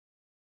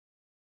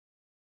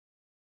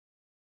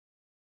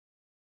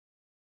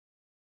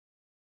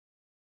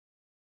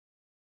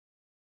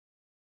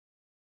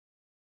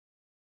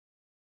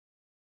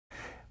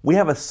We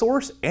have a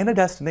source and a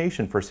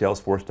destination for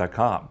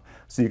Salesforce.com,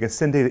 so you can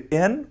send data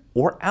in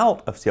or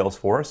out of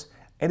Salesforce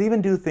and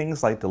even do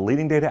things like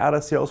deleting data out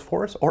of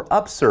Salesforce or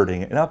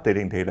upserting and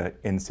updating data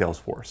in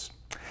Salesforce.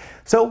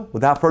 So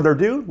without further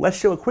ado, let's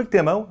show a quick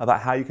demo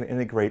about how you can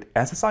integrate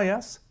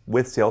SSIS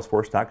with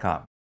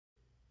Salesforce.com.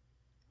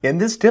 In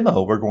this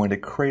demo, we're going to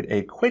create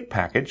a quick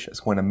package that's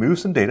going to move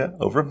some data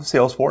over from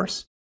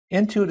Salesforce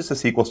into just a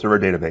SQL Server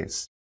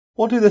database.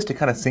 We'll do this to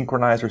kind of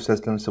synchronize our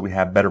system so we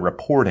have better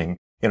reporting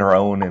in our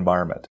own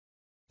environment.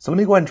 So let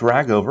me go ahead and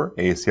drag over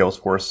a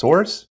Salesforce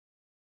source.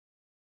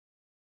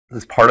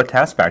 This is part of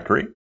Task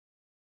Factory.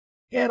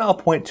 And I'll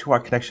point to our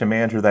connection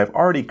manager that I've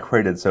already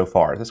created so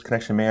far. This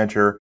connection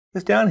manager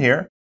is down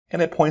here,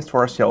 and it points to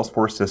our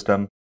Salesforce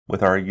system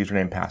with our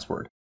username and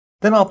password.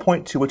 Then I'll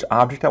point to which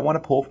object I want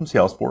to pull from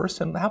Salesforce.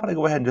 And how about I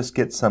go ahead and just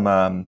get some,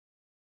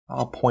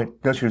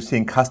 notice you're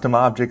seeing custom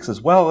objects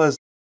as well as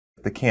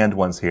the canned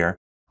ones here.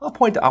 I'll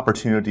point to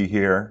opportunity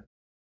here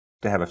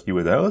to have a few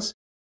of those.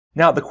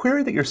 Now, the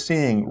query that you're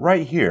seeing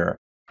right here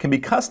can be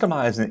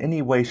customized in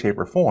any way, shape,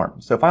 or form.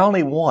 So if I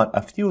only want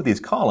a few of these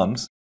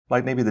columns,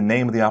 like maybe the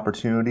name of the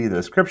opportunity, the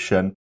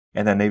description,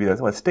 and then maybe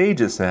what stage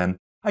it's in,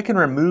 I can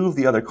remove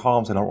the other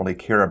columns I don't really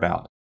care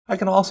about. I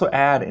can also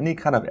add any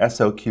kind of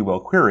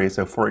SOQL query.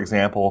 So for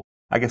example,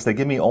 I guess they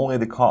give me only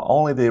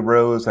the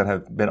rows that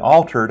have been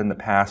altered in the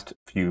past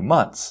few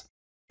months.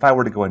 If I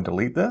were to go and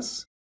delete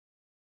this,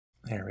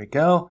 there we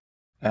go.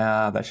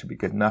 That should be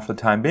good enough for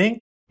the time being.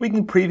 We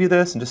can preview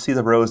this and just see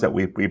the rows that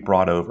we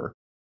brought over.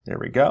 There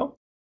we go.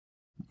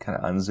 Kind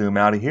of unzoom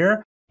out of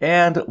here,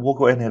 and we'll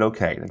go ahead and hit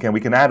OK. Again, we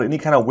can add any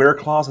kind of where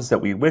clauses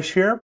that we wish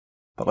here,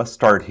 but let's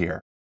start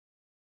here.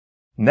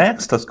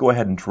 Next, let's go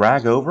ahead and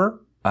drag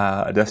over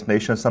a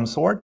destination of some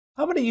sort.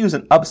 I'm going to use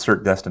an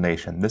upsert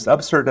destination. This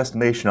upsert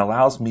destination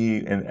allows me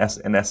in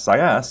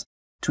SSIS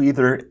to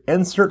either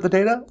insert the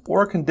data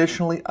or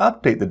conditionally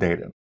update the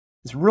data.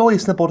 It's really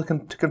simple to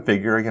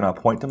configure. Again, I'll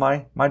point to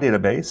my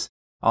database.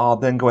 I'll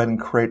then go ahead and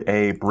create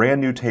a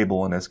brand new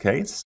table in this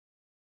case.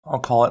 I'll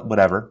call it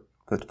whatever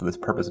for this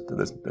purpose of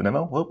this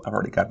demo. Whoop, I've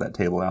already got that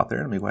table out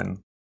there. Let me go ahead and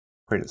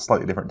create a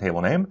slightly different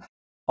table name.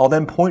 I'll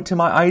then point to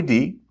my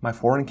ID, my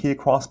foreign key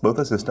across both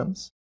the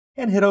systems,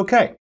 and hit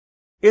OK.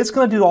 It's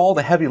going to do all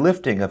the heavy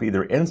lifting of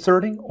either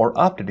inserting or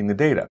updating the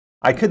data.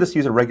 I could just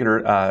use a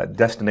regular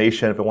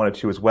destination if I wanted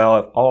to as well,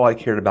 if all I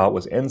cared about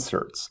was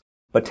inserts.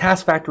 But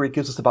Task Factory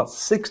gives us about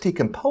 60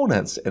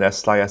 components in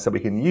SSIS that we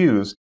can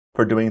use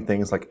for doing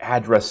things like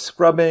address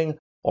scrubbing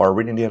or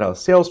reading data out of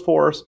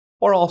Salesforce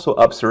or also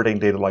upserting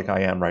data like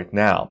I am right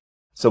now.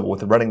 So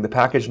with running the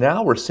package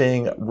now, we're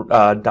seeing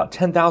about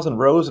 10,000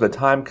 rows at a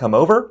time come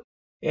over.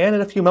 And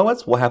in a few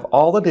moments, we'll have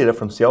all the data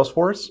from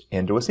Salesforce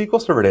into a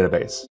SQL Server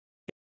database.